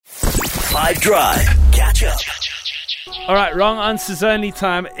5 Drive. Catch up. All right, wrong answers only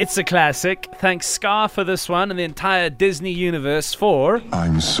time. It's a classic. Thanks Scar for this one and the entire Disney universe for...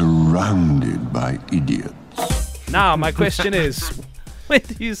 I'm surrounded by idiots. Now, my question is, when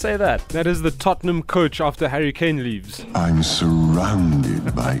do you say that? That is the Tottenham coach after Harry Kane leaves. I'm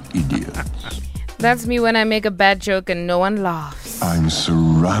surrounded by idiots. That's me when I make a bad joke and no one laughs. I'm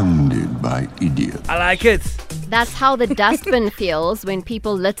surrounded by idiots. I like it. That's how the dustbin feels when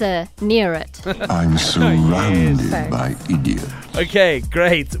people litter near it. I'm surrounded by idiots. Okay,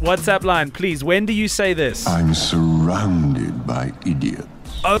 great. WhatsApp line, please. When do you say this? I'm surrounded by idiots.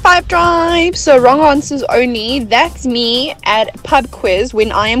 5 Drive, so wrong answers only. That's me at pub quiz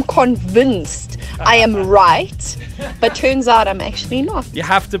when I am convinced I am right, but turns out I'm actually not. You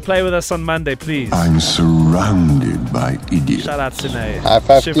have to play with us on Monday, please. I'm surrounded by idiots. Shout out Sinead. High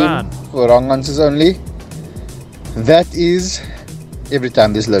five Siobhan. team for wrong answers only. That is every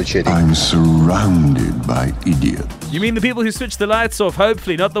time there's load shedding. I'm surrounded by idiots. You mean the people who switch the lights off,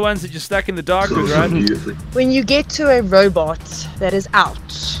 hopefully, not the ones that you're stuck in the dark with, right? When you get to a robot that is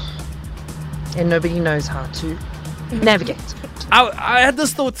out and nobody knows how to navigate. I had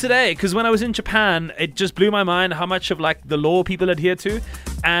this thought today because when I was in Japan, it just blew my mind how much of like the law people adhere to.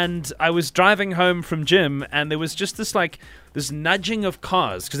 And I was driving home from gym and there was just this nudging of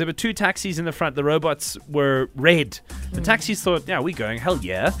cars because there were 2 taxis in the front. The robots were red. The taxis thought, yeah, we're going, hell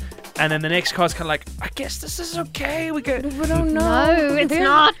yeah. And then the next car's kind of like, I guess this is okay. We don't know. No, it's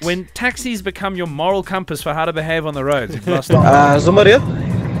not. When taxis become your moral compass for how to behave on the road, you've lost Somebody,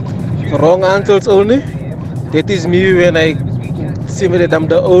 wrong answers only. That is me when I see that I'm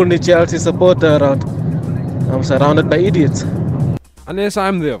the only Chelsea supporter around. I'm surrounded by idiots. Unless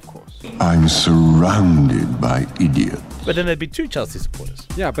I'm there, of course. I'm surrounded by idiots. But then there'd be 2 Chelsea supporters.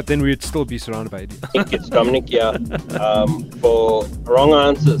 Yeah, but then we'd still be surrounded by idiots. It's Dominic here for wrong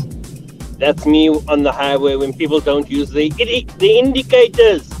answers. That's me on the highway when people don't use the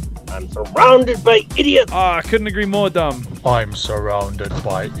indicators. I'm surrounded by idiots. Oh, I couldn't agree more, Dom. I'm surrounded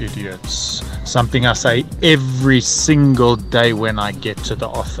by idiots. Something I say every single day when I get to the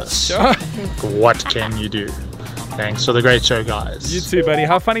office. Sure. What can you do? Thanks for the great show, guys. You too, buddy.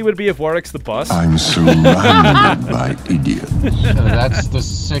 How funny would it be if Warwick's the boss? I'm surrounded by idiots. That's the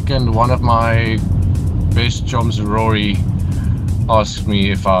second one of my best chums, Rory, asked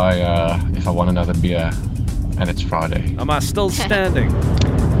me if I want another beer, and it's Friday. Am I still standing?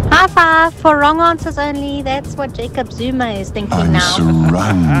 High five for wrong answers only. That's what Jacob Zuma is thinking I'm now.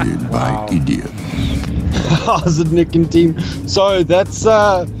 surrounded by idiots. How's it, Nick and team? So that's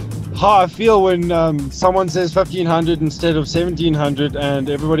how I feel when someone says 1500 instead of 1700 and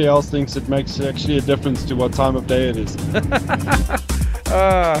everybody else thinks it makes actually a difference to what time of day it is.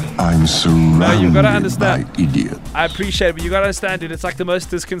 I'm surrounded you gotta understand. by idiots. I appreciate it, but you gotta understand, dude, it's like the most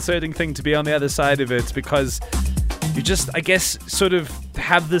disconcerting thing to be on the other side of it because you just, I guess, sort of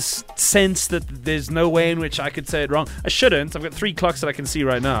have this sense that there's no way in which I could say it wrong. I shouldn't. I've got 3 clocks that I can see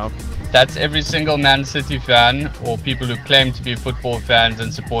right now. That's every single Man City fan or people who claim to be football fans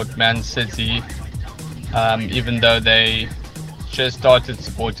and support Man City, even though they just started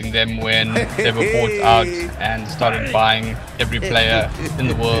supporting them when they were bought out and started buying every player in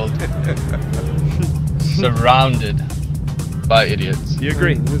the world. Surrounded by idiots. You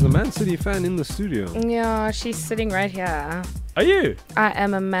agree? There's a Man City fan in the studio. Yeah, she's sitting right here. Are you? I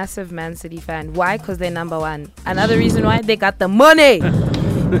am a massive Man City fan. Why? Because they're number 1. Another reason why, they got the money.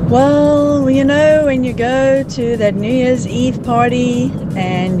 Well, you know, when you go to that New Year's Eve party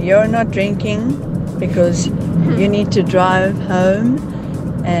and you're not drinking because you need to drive home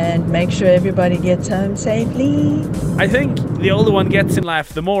and make sure everybody gets home safely. I think the older one gets in life,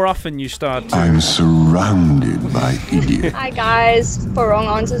 the more often you start to... I'm surrounded by idiots. Hi guys, for wrong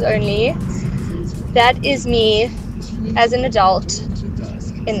answers only. That is me as an adult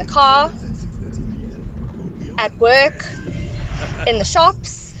in the car, at work, in the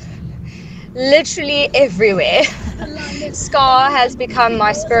shops, literally everywhere. Scar has become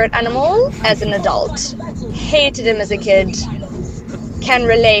my spirit animal as an adult. Hated him as a kid. Can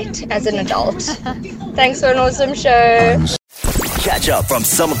relate as an adult. Thanks for an awesome show. Catch up from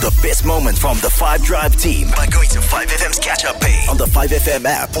some of the best moments from the 5 Drive team by going to 5FM's catch up page on the 5FM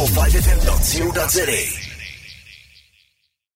app or 5FM.co.za.